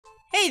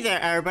Hey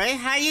there everybody,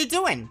 how you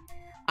doing?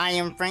 I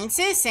am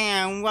Francis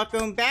and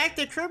welcome back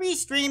to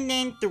Kirby's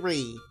Dreamland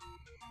 3.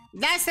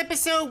 Last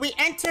episode we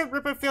entered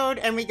Ripperfield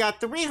and we got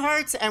 3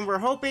 hearts and we're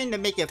hoping to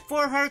make it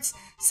 4 hearts,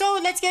 so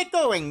let's get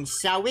going,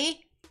 shall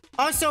we?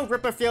 Also,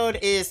 Ripperfield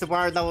is the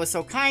water level,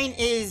 so Kine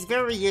is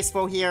very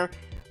useful here.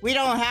 We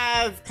don't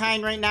have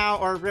Kine right now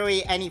or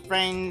really any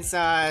friends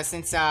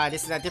since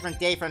this is a different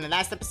day from the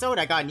last episode.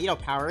 I got needle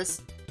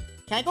powers.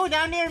 Can I go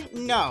down there?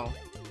 No.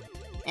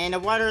 And the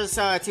water's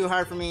too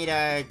hard for me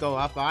to go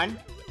up on.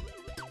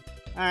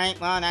 Alright,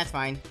 well, that's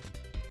fine.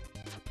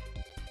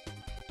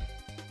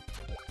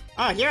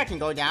 Oh, here I can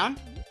go down.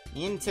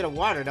 Into the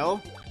water,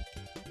 though.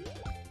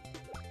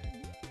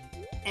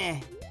 Yeah,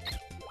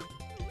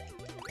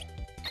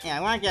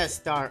 I want to get a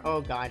star. Oh,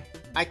 God.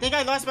 I think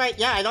I lost my...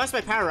 Yeah, I lost my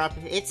power-up.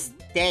 It's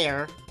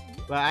there.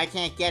 But I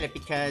can't get it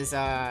because,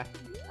 I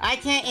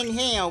can't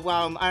inhale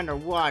while I'm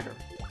underwater.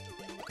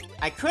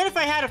 I could if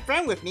I had a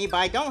friend with me, but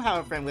I don't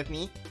have a friend with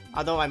me.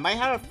 Although I might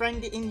have a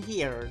friend in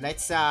here.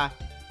 Let's,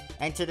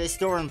 enter this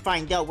door and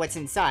find out what's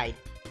inside.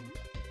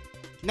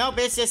 Nope,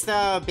 it's just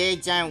a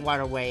big giant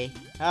waterway.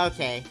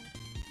 Okay.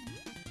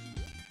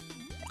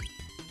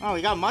 Oh,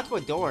 we got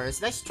multiple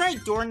doors. Let's try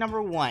door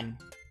number 1.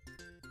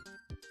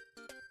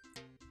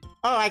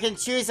 Oh, I can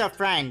choose a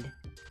friend.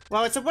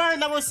 Well, it's a water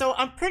level, so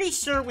I'm pretty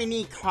sure we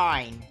need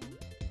Kine.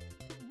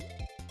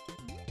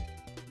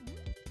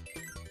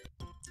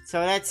 So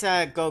let's,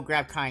 go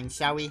grab Kine,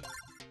 shall we?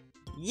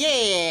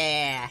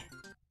 Yeah!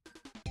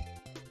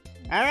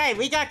 Alright,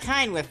 we got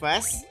Kine with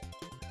us.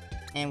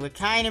 And with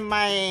Kine in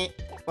my...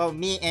 Well,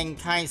 me in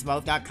Kine's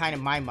mouth, not Kine in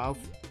my mouth.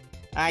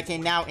 I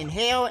can now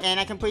inhale, and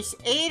I can push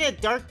A to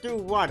dart through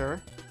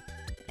water.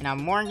 And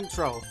I'm more in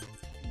control.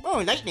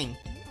 Oh, lightning!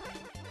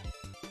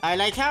 I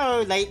like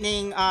how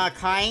lightning,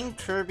 Kine,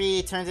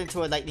 Kirby turns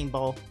into a lightning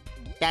bolt.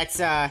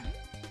 That's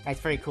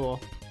pretty cool.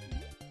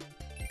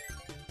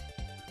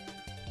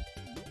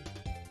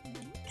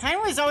 Kine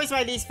was always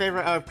my least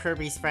favorite of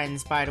Kirby's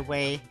friends, by the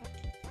way.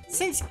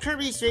 Since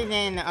Kirby's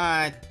Dreamland,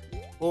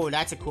 oh,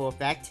 that's a cool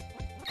effect.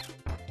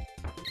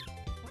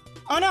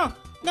 Oh no!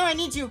 No, I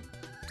need you!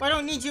 Well, I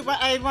don't need you, but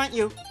I want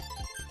you.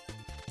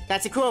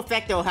 That's a cool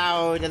effect though,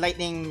 how the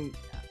lightning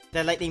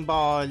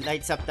ball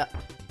lights up the...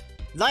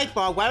 Light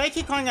ball? Why do I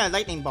keep calling it a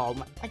lightning ball?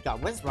 My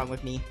god, what's wrong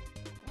with me?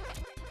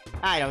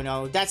 I don't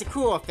know. That's a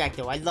cool effect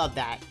though, I love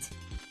that.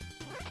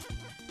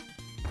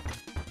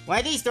 One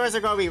of these doors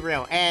are gonna be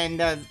real, and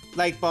the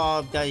light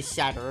bulb does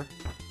shatter.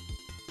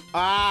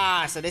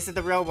 Ah, so this is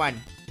the real one.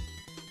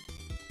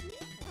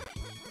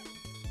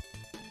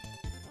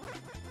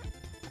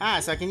 Ah,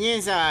 so I can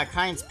use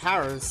Kine's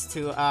powers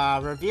to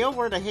reveal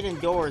where the hidden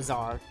doors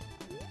are.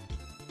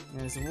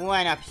 There's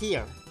one up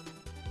here.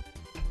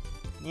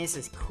 This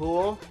is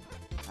cool.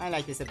 I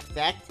like this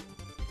effect.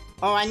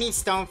 Oh, I need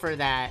stone for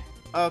that.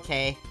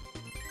 Okay.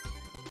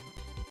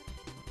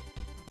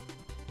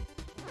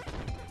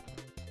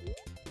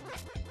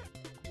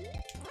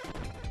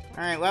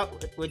 Alright, well,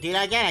 we'll do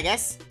that again, I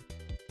guess.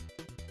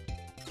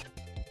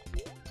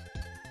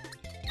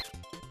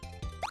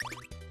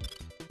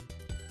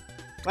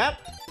 Well,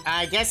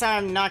 I guess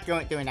I'm not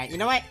doing that. You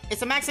know what?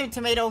 It's a maximum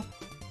tomato.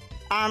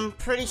 I'm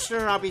pretty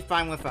sure I'll be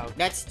fine without.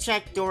 Let's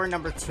check door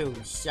number 2,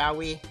 shall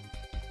we?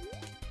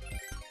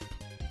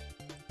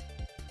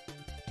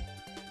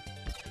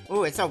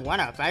 Ooh, it's a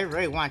 1-up. I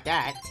really want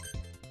that.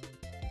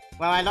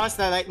 Well, I lost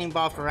the lightning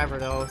ball forever,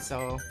 though,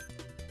 so...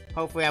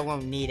 Hopefully I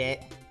won't need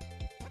it.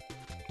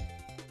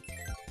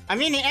 I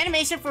mean, the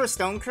animation for a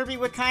Stone Kirby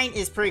with Kine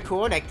is pretty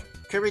cool. Like,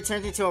 Kirby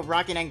turns into a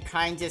rocket and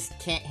Kine just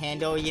can't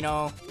handle, you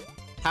know,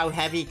 how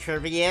heavy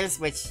Kirby is,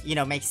 which, you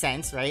know, makes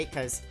sense, right?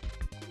 Because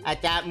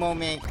at that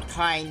moment,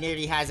 Kine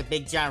nearly has a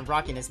big giant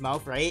rock in his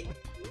mouth, right?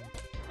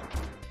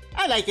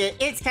 I like it.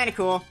 It's kind of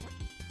cool.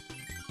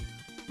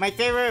 My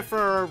favorite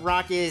for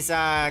rock is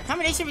a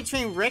combination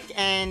between Rick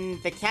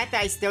and the cat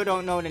that I still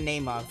don't know the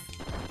name of.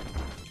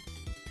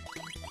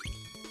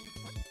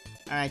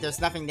 Alright,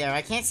 there's nothing there.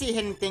 I can't see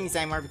hidden things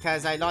anymore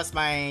because I lost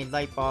my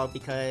light bulb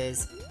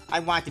because I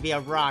want to be a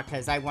rock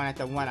because I wanted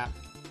the 1-up.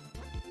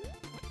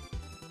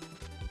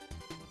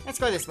 Let's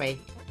go this way.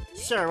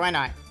 Sure, why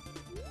not?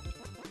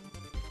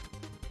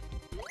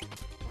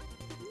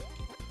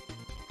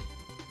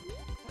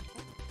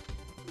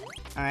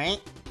 Alright.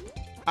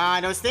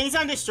 Those things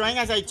I'm destroying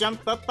as I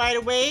jump up, by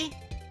the way.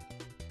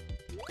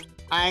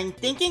 I'm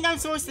thinking I'm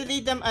supposed to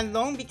leave them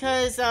alone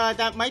because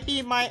that might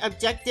be my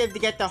objective to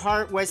get the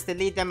heart was to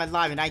leave them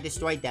alive and I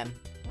destroyed them.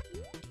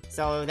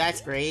 So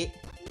that's great.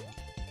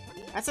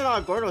 That's a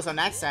lot of Gordos on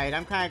that side.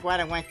 I'm kind of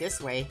glad I went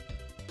this way.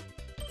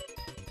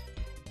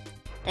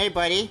 Hey,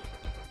 buddy.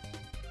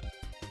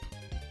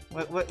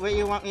 What do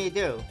you want me to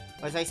do?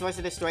 Was I supposed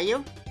to destroy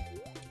you?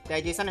 Did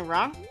I do something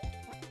wrong?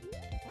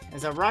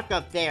 There's a rock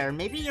up there.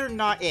 Maybe you're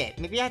not it.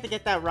 Maybe I have to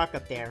get that rock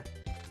up there.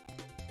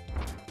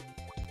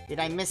 Did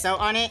I miss out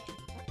on it?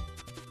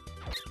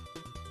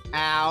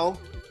 Ow.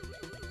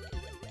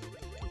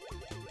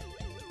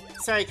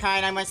 Sorry,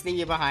 Kine, I must leave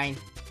you behind.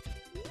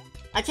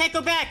 I can't go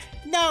back!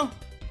 No!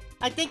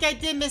 I think I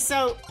did miss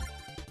out.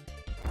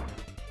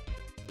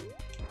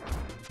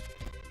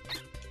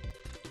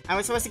 I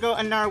was supposed to go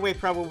another way,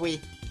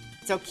 probably.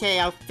 It's okay,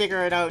 I'll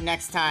figure it out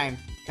next time.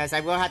 Because I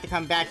will have to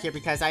come back here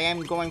because I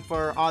am going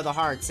for all the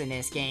hearts in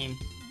this game.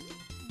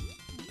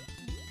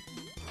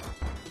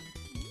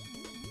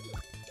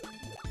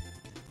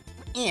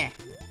 Yeah.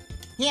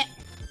 Yeah.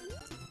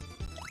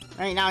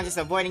 Right now I'm just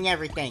avoiding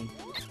everything.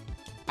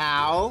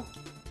 Ow.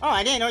 Oh,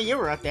 I didn't know you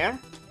were up there.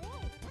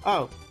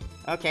 Oh,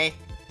 okay.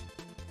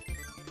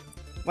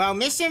 Well,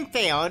 mission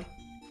failed.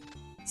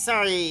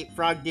 Sorry,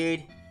 frog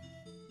dude.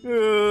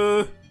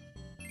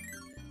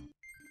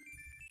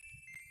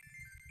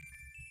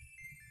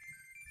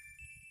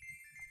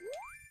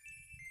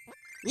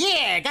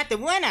 Yeah, got the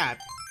one up.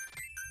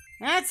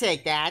 I'll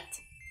take that.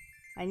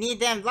 I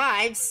need them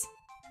lives.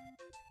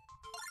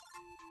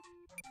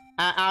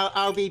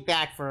 I'll be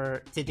back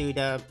to do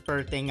the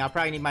bird thing. I'll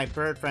probably need my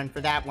bird friend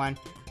for that one.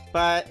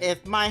 But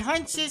if my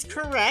hunch is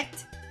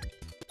correct,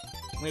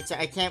 which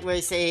I can't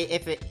really say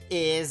if it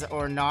is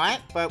or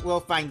not, but we'll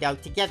find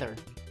out together.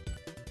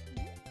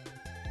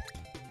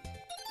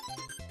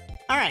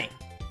 Alright.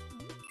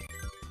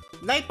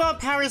 Light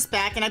bulb power is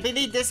back, and I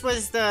believe this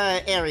was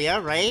the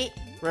area, right?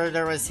 Where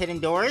there was hidden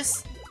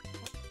doors?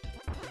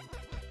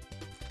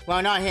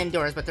 Well, not hidden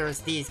doors, but there was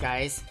these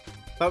guys.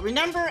 But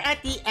remember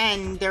at the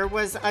end, there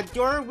was a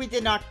door we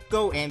did not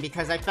go in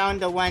because I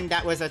found the one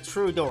that was a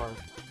true door.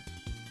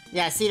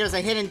 Yeah, see, there's a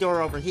hidden door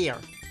over here.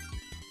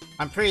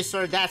 I'm pretty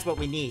sure that's what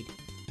we need.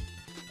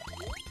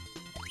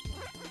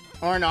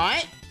 Or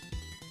not?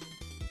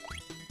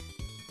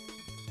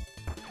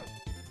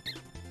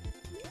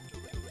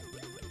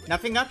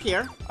 Nothing up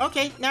here.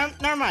 Okay,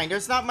 never mind.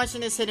 There's not much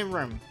in this hidden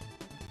room.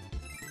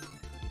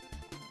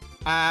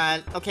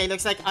 Okay,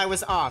 looks like I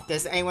was off.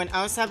 Does anyone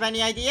else have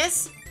any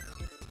ideas?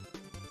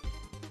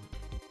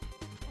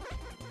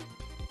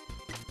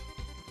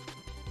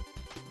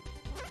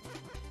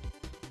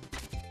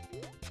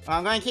 Well,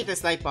 I'm gonna keep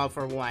this light bulb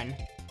for one.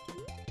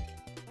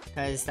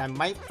 Because I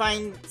might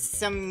find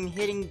some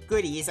hidden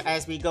goodies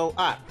as we go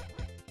up.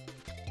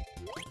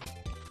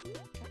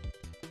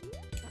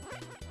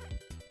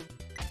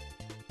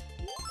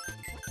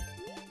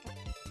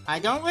 I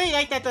don't really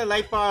like that the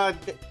light bulb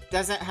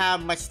doesn't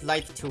have much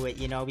life to it,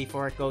 you know,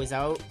 before it goes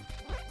out.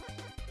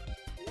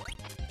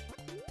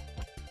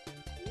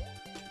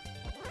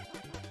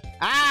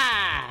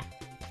 Ah!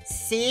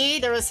 See?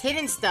 There was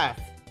hidden stuff.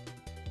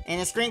 And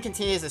the screen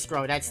continues to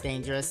scroll. That's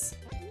dangerous.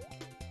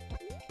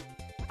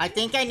 I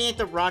think I need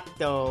the rock,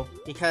 though.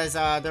 Because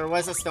there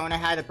was a stone I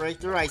had to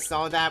break through. I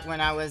saw that when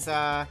I was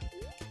down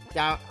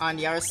on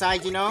the other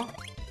side, you know?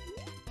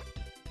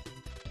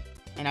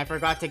 And I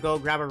forgot to go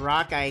grab a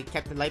rock. I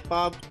kept the light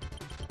bulb.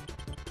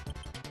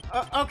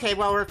 Okay,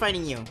 well, we're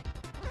fighting you.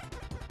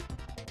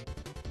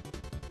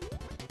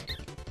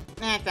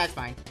 That's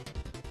fine.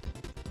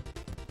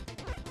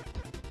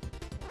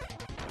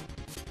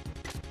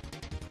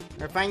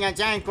 We're fighting a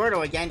giant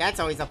Gordo again. That's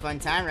always a fun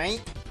time,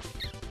 right?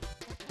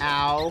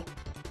 Ow.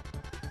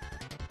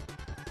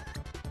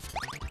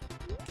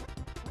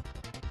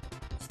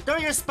 Throw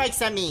your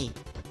spikes at me!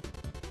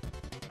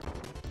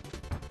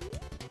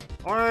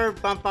 Or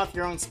bump off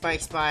your own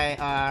spikes by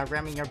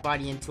ramming your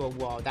body into a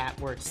wall. That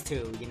works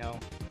too, you know.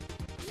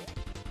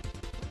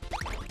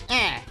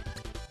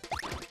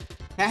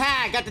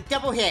 Haha, got the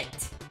double hit!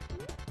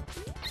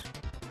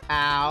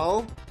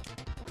 Ow.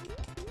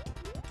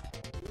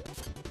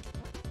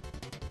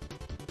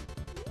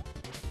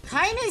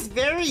 Kine is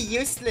very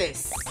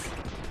useless.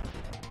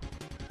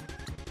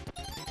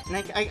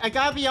 Like, I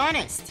gotta be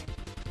honest.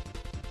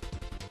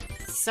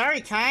 Sorry,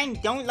 Kine,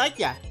 don't like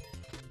ya.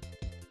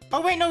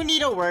 Oh wait, no,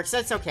 needle works,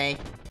 that's okay.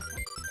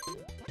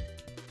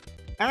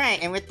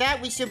 Alright, and with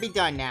that, we should be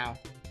done now.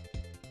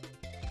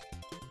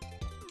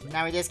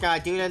 Now we just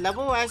gotta do the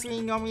level as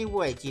we normally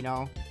would, you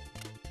know.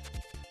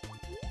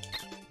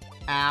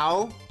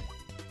 Ow.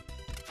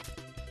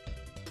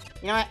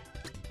 You know what?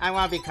 I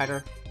wanna be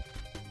Cutter.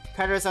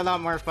 Cutter's a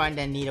lot more fun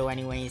than Needle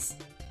anyways.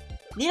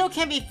 Needle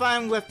can be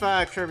fun with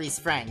Kirby's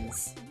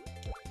friends.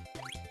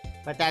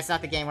 But that's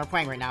not the game we're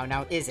playing right now,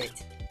 now is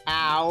it?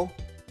 Ow.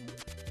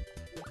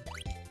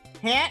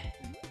 Heh.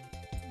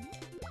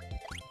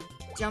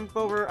 Jump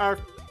over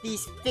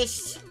these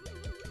fish.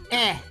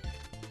 And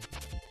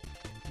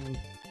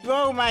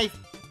throw my...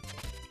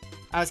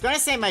 I was gonna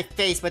say my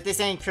face, but this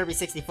ain't Kirby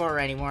 64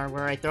 anymore,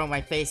 where I throw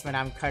my face when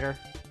I'm Cutter.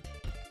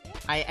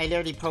 I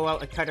literally pull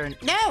out a cutter and...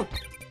 No!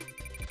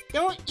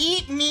 Don't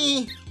eat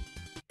me!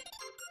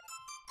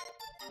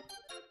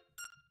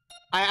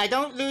 I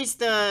don't lose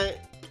the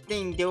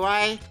thing, do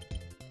I?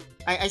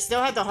 I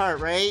still have the heart,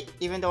 right?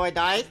 Even though I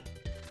died?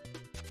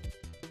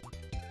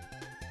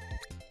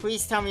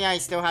 Please tell me I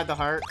still have the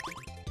heart.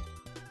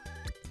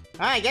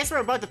 I guess we're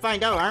about to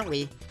find out, aren't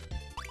we?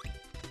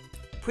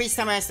 Please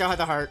tell me I still have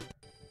the heart.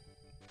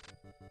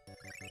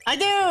 I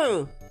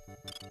do!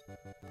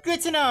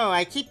 Good to know.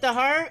 I keep the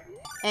heart,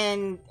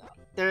 and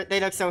they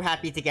look so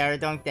happy together,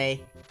 don't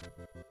they?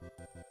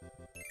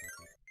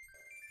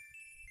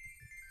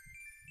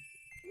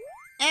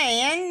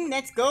 And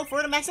let's go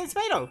for the maximum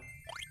tomato.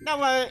 Not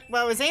what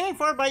I was aiming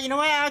for, but you know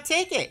what? I'll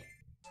take it.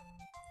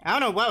 I don't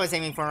know what I was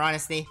aiming for,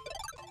 honestly.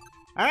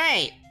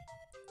 Alright.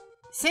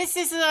 Since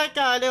this is like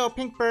a little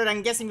pink bird,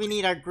 I'm guessing we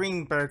need our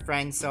green bird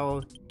friend,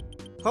 so...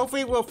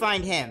 hopefully we'll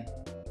find him.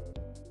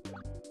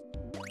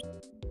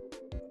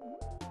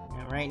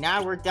 Alright,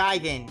 now we're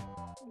diving.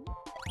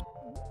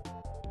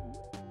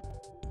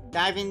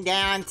 Diving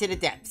down to the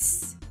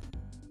depths.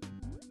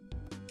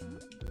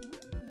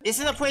 This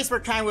is a place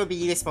where Kine would be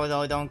useful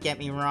though, don't get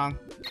me wrong.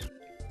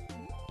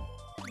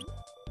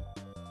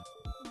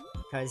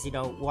 Because, you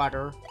know,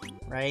 water,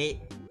 right?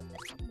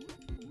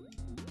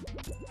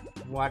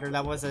 Water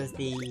levels is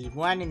the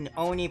one and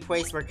only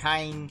place where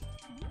Kine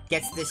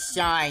gets to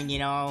shine, you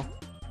know?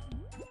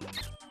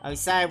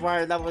 Outside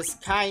water levels,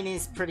 Kine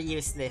is pretty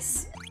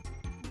useless.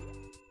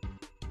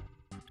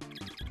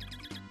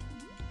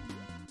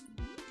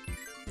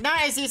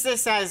 Not as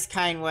useless as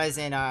Kine was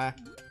in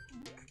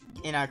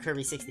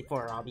Kirby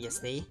 64,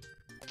 obviously.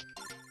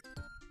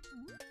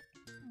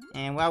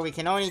 And, well, we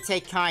can only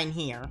take Kine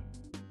here.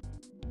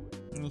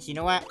 And you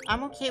know what?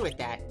 I'm okay with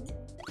that.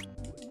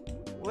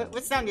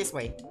 What's down this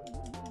way?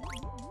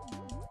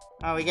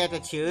 Oh, we get to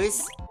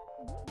choose?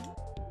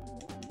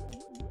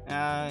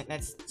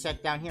 Let's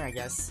check down here, I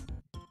guess.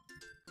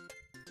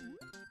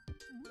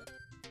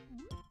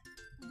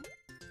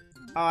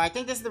 Oh, I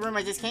think this is the room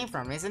I just came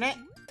from, isn't it?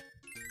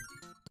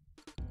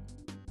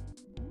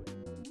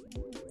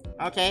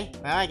 Okay,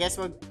 well, I guess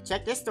we'll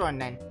check this door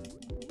then.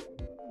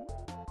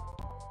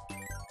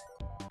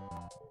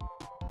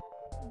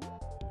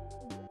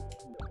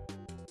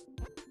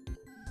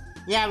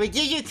 Yeah, we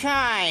give you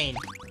Kine!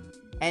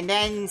 And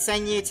then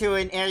send you to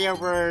an area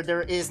where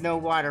there is no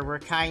water, where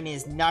Kine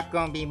is not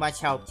gonna be much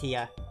help to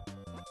you.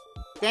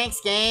 Thanks,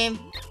 game!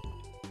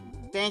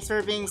 Thanks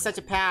for being such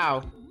a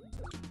pal.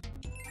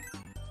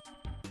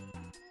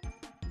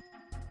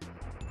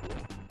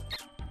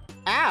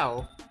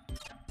 Ow!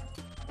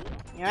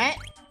 You know what?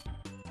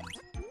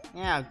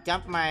 Yeah, I'll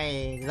dump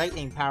my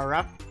lightning power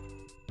up.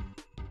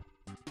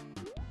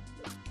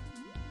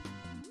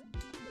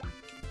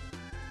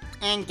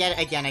 And get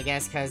it again, I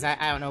guess, because I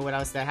don't know what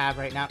else to have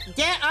right now.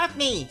 Get off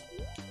me!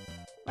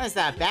 What is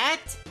that, a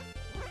bat?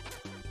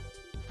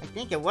 I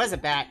think it was a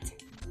bat.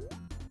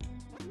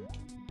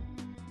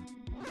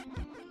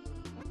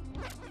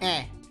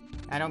 I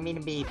don't mean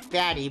to be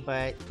batty,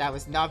 but that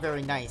was not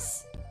very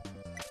nice.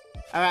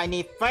 Alright, I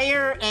need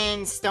fire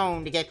and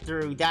stone to get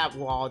through that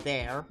wall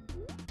there.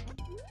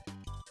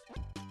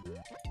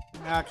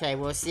 Okay,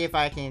 we'll see if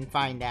I can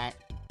find that.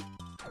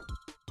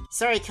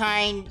 Sorry,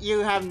 Kine, you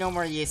have no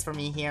more use for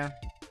me here.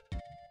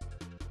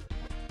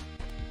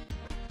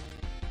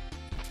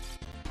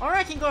 Or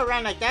I can go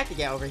around like that to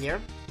get over here.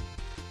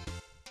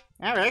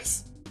 That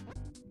works.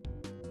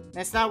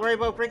 Let's not worry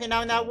about breaking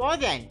down that wall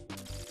then.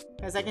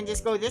 Because I can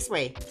just go this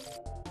way.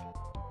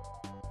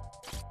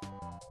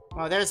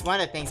 Well, there's one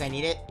of the things I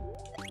needed.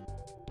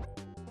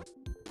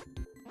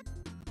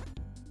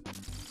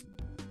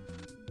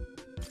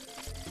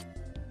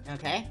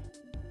 Okay.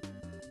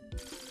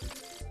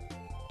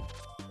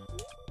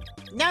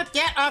 No,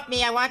 get off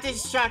me! I wanted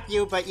to shock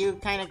you, but you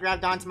kind of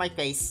grabbed onto my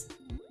face.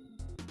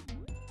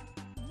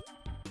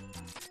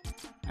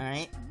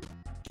 Alright.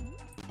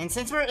 And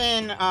since we're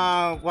in,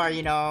 where,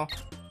 you know,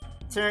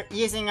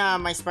 using,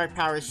 my spark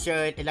power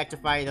should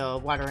electrify the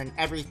water and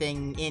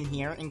everything in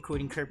here,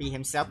 including Kirby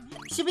himself,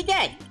 should be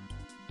dead!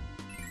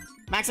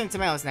 Maximum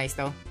tomato is nice,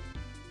 though.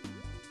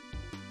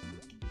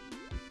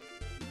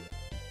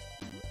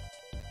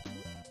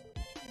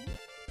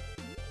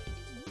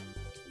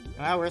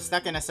 Well, we're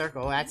stuck in a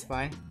circle, that's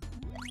fun.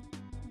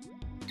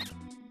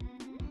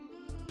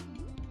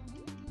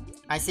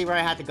 I see where I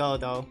have to go,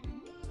 though.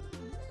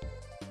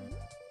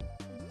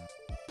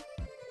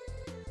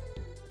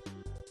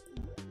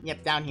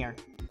 Yep, down here.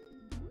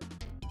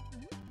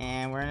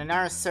 And we're in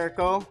another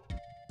circle.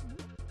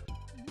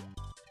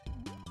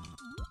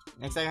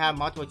 Looks like I have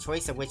multiple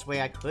choice of which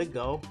way I could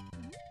go.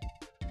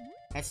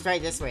 Let's try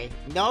this way.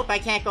 Nope, I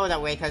can't go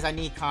that way because I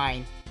need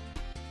Kine.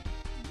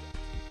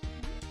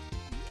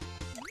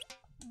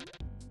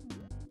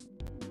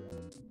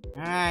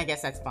 I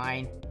guess that's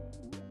fine.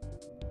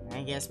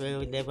 I guess we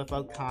would live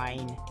without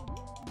Kine.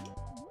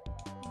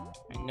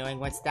 And knowing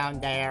what's down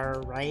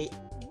there, right?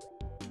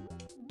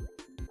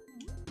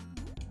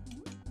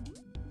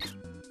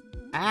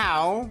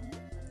 Ow!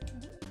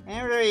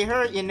 That really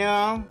hurt, you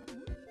know?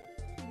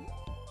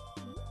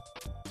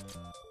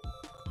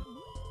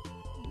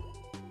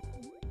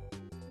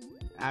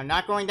 I'm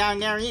not going down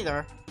there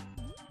either.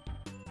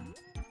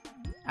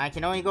 I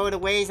can only go the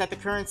ways that the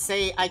currents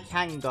say I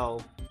can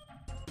go.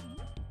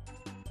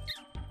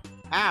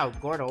 Ow,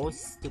 Gordos.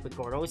 Stupid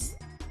Gordos.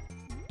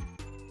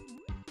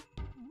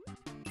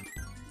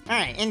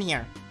 Alright, in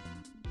here.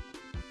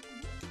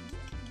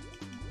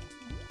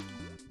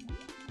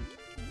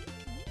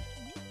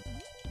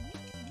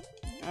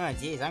 Oh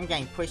jeez, I'm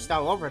getting pushed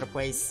all over the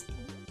place.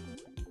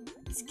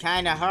 It's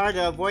kinda hard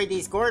to avoid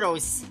these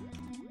Gordos.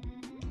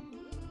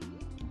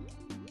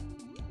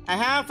 I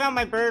haven't found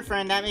my bird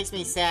friend, that makes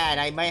me sad.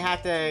 I might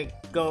have to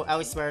go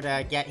elsewhere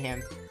to get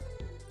him.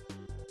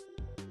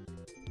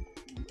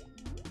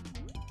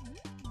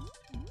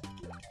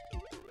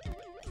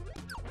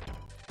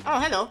 Oh,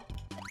 hello.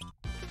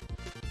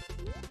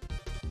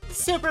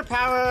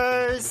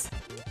 Superpowers!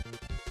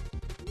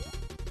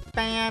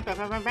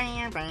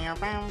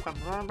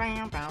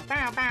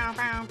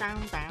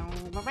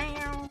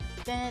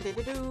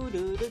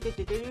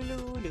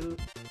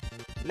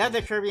 Love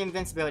the Kirby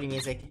invincibility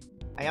music.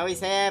 I always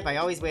have, I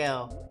always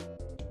will.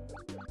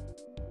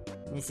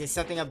 It's just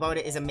something about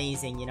it is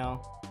amazing, you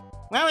know.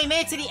 Well, we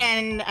made it to the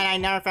end, and I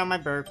never found my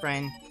bird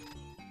friend.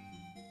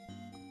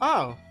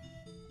 Oh.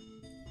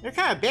 You're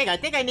kind of big. I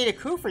think I need a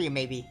coup for you,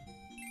 maybe.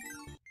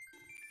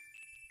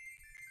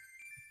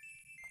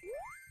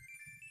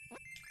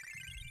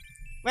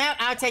 Well,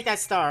 I'll take that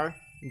star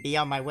and be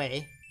on my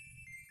way.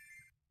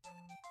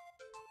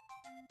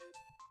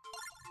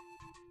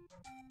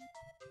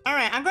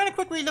 Alright, I'm gonna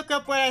quickly look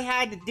up what I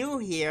had to do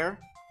here.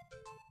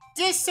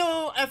 Just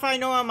so if I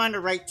know I'm on the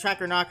right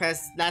track or not, because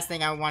last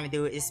thing I want to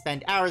do is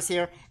spend hours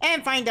here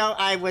and find out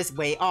I was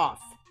way off.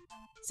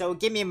 So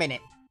give me a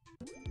minute.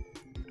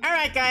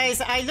 Alright guys,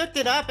 I looked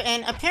it up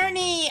and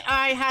apparently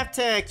I have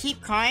to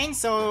keep Kine,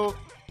 so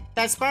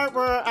that spot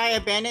where I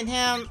abandoned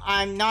him,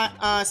 I'm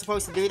not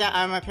supposed to do that.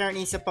 I'm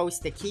apparently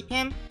supposed to keep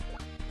him.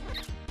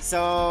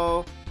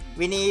 So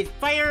we need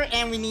fire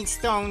and we need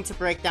stone to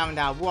break down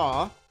that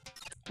wall.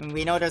 And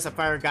we know there's a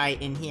fire guy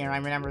in here. I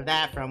remember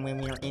that from when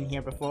we were in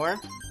here before.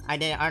 I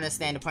didn't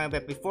understand the point of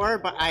it before,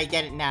 but I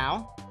get it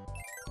now.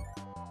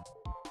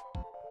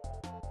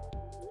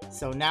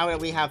 So now that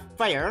we have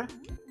fire,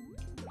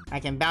 I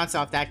can bounce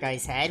off that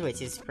guy's head,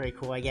 which is pretty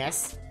cool, I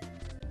guess.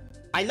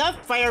 I love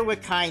fire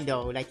with Kine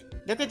though. Like,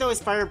 look at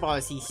those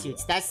fireballs he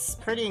shoots. That's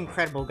pretty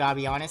incredible, gotta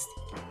be honest.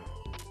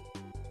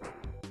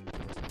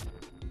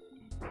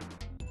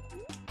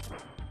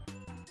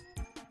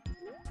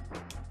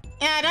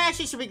 Yeah, that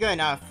actually should be good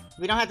enough.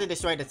 We don't have to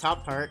destroy the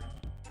top part.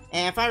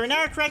 And if I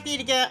remember correctly,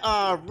 to get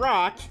a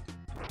rock,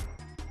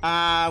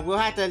 we'll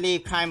have to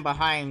leave Kine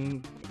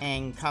behind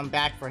and come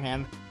back for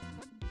him.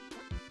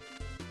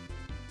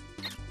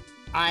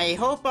 I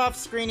hope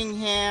off-screening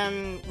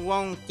him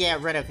won't get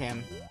rid of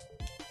him.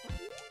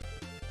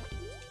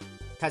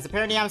 Because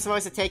apparently I'm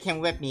supposed to take him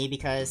with me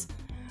because...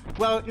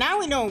 Well, now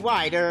we know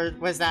why. There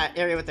was that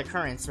area with the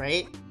currents,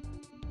 right?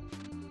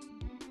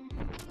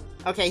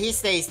 Okay, he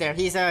stays there.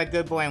 He's a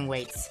good boy and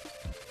waits.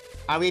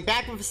 I'll be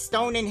back with a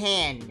stone in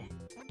hand.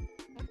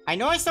 I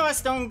know I saw a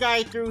stone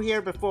guy through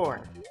here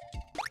before.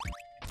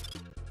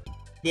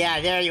 Yeah,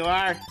 there you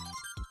are.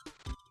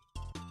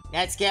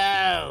 Let's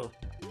go.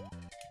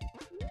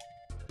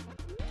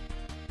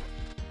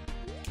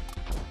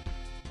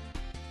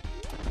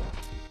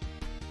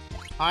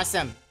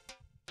 Awesome.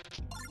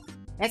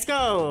 Let's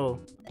go.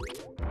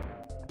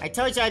 I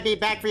told you I'd be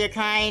back for your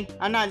Kine.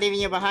 I'm not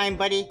leaving you behind,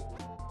 buddy.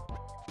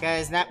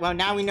 Because, well,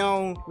 now we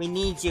know we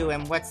need you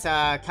and what's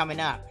coming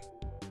up.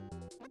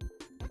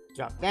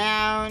 Drop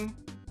down.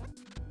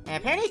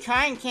 And apparently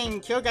Kine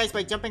can kill guys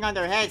by jumping on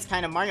their heads,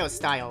 kind of Mario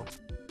style.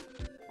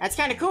 That's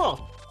kind of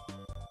cool.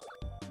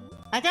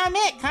 I gotta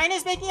admit, Kine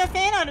is making a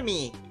fan out of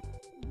me.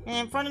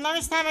 And for the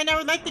longest time, I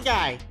never liked the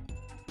guy.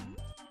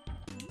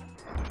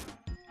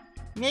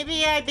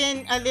 Maybe I've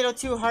been a little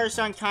too harsh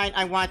on Kine.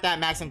 I want that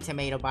maximum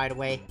tomato, by the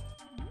way.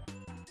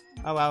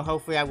 Oh well,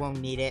 hopefully I won't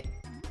need it.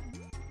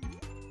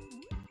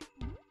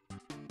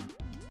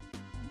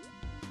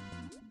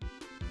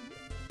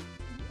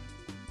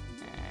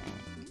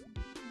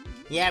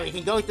 Yeah, we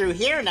can go through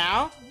here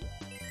now.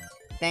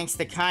 Thanks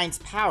to Kine's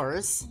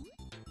powers.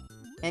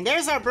 And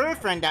there's our bird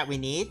friend that we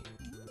need.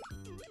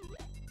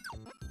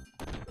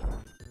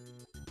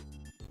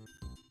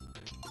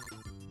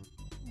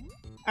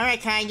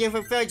 Alright, Kine, you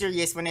fulfilled your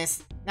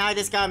usefulness. Now I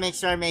just gotta make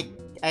sure make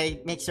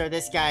sure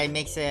this guy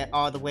makes it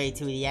all the way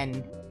to the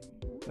end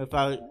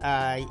without,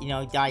 you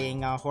know,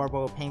 dying a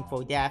horrible,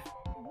 painful death.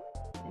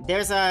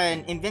 There's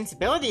an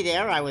invincibility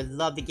there. I would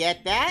love to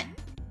get that.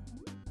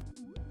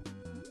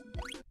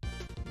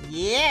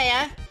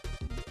 Yeah!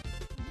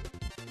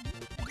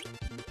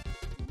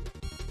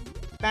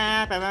 Okay,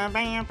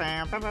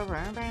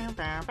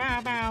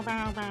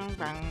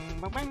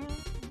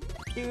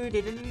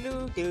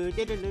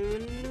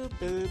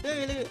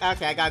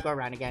 I gotta go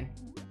around again.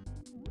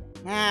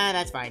 Nah,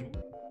 that's fine.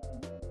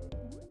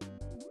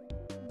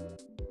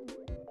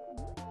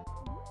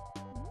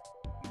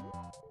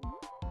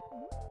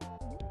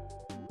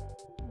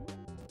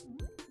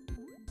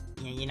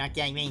 Yeah, you're not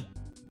getting me.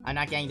 I'm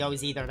not getting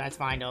those either, that's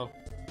fine though.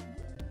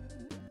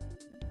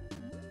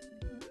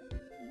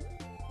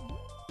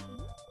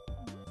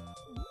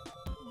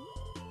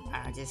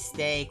 I'll just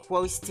stay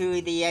close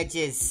to the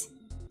edges.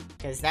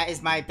 Because that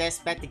is my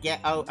best bet to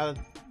get out of,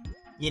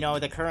 you know,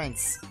 the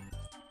currents.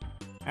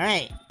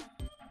 Alright.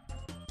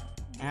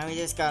 Now we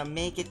just gotta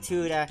make it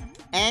to the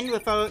end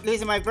without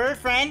losing my bird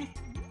friend.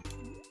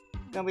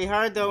 Gonna be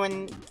hard though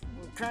when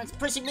currents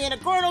pushing me in a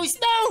Gordo's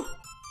snow!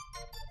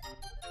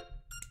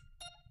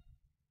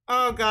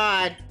 Oh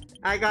god.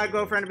 I gotta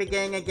go from the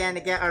beginning again to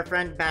get our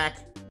friend back.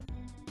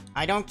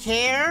 I don't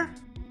care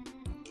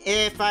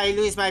if I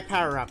lose my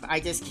power up. I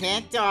just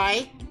can't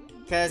die.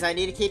 Because I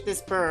need to keep this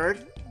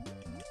bird.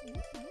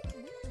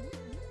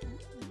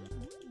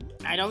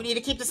 I don't need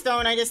to keep the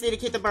stone, I just need to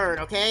keep the bird,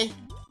 okay?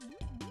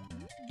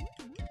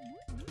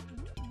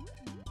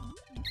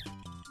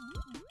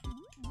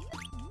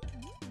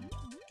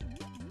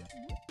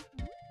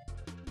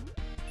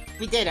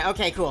 We did it,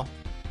 okay, cool.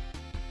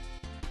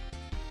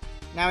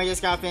 Now we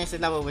just gotta finish the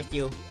level with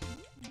you.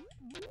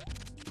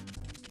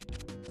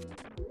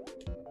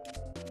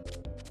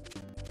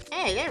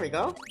 Hey, there we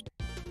go.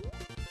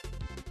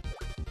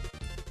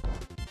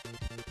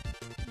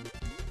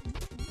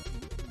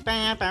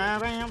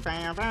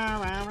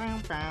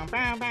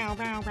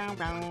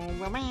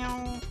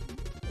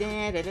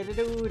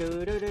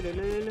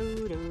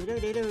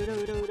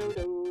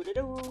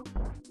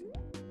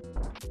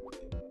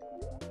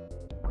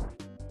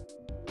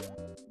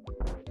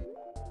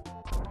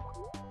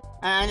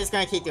 I'm just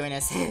gonna keep doing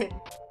this.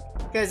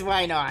 Because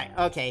why not?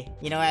 Okay,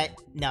 you know what?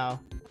 No.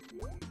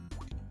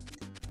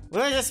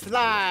 We'll just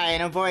fly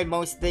and avoid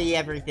mostly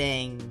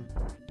everything.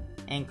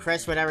 And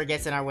crush whatever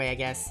gets in our way, I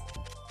guess.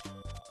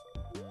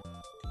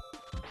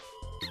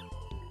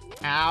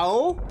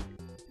 Ow!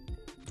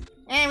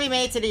 And we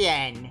made it to the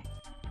end.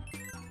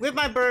 With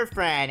my bird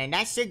friend, and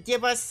that should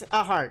give us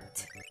a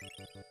heart.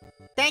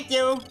 Thank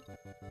you!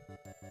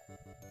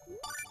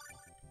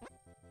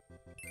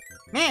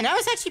 Man, that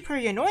was actually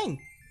pretty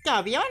annoying.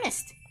 Gotta be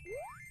honest.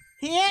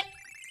 Yeah.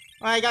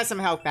 Well, I got some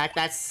health back.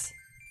 That's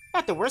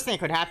not the worst thing that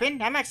could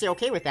happen. I'm actually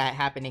okay with that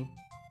happening.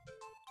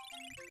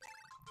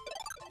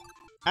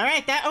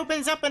 Alright, that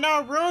opens up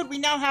another road. We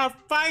now have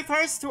 5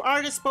 hearts to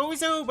our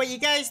disposal. But you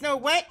guys know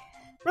what?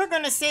 We're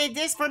gonna save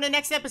this for the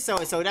next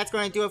episode. So that's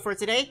gonna do it for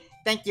today.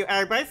 Thank you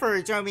everybody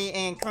for joining me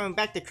and coming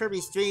back to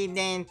Kirby's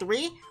Dreamland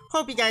 3.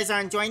 Hope you guys are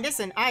enjoying this,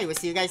 and I will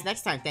see you guys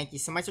next time. Thank you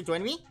so much for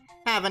joining me.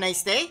 Have a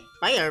nice day.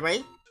 Bye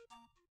everybody.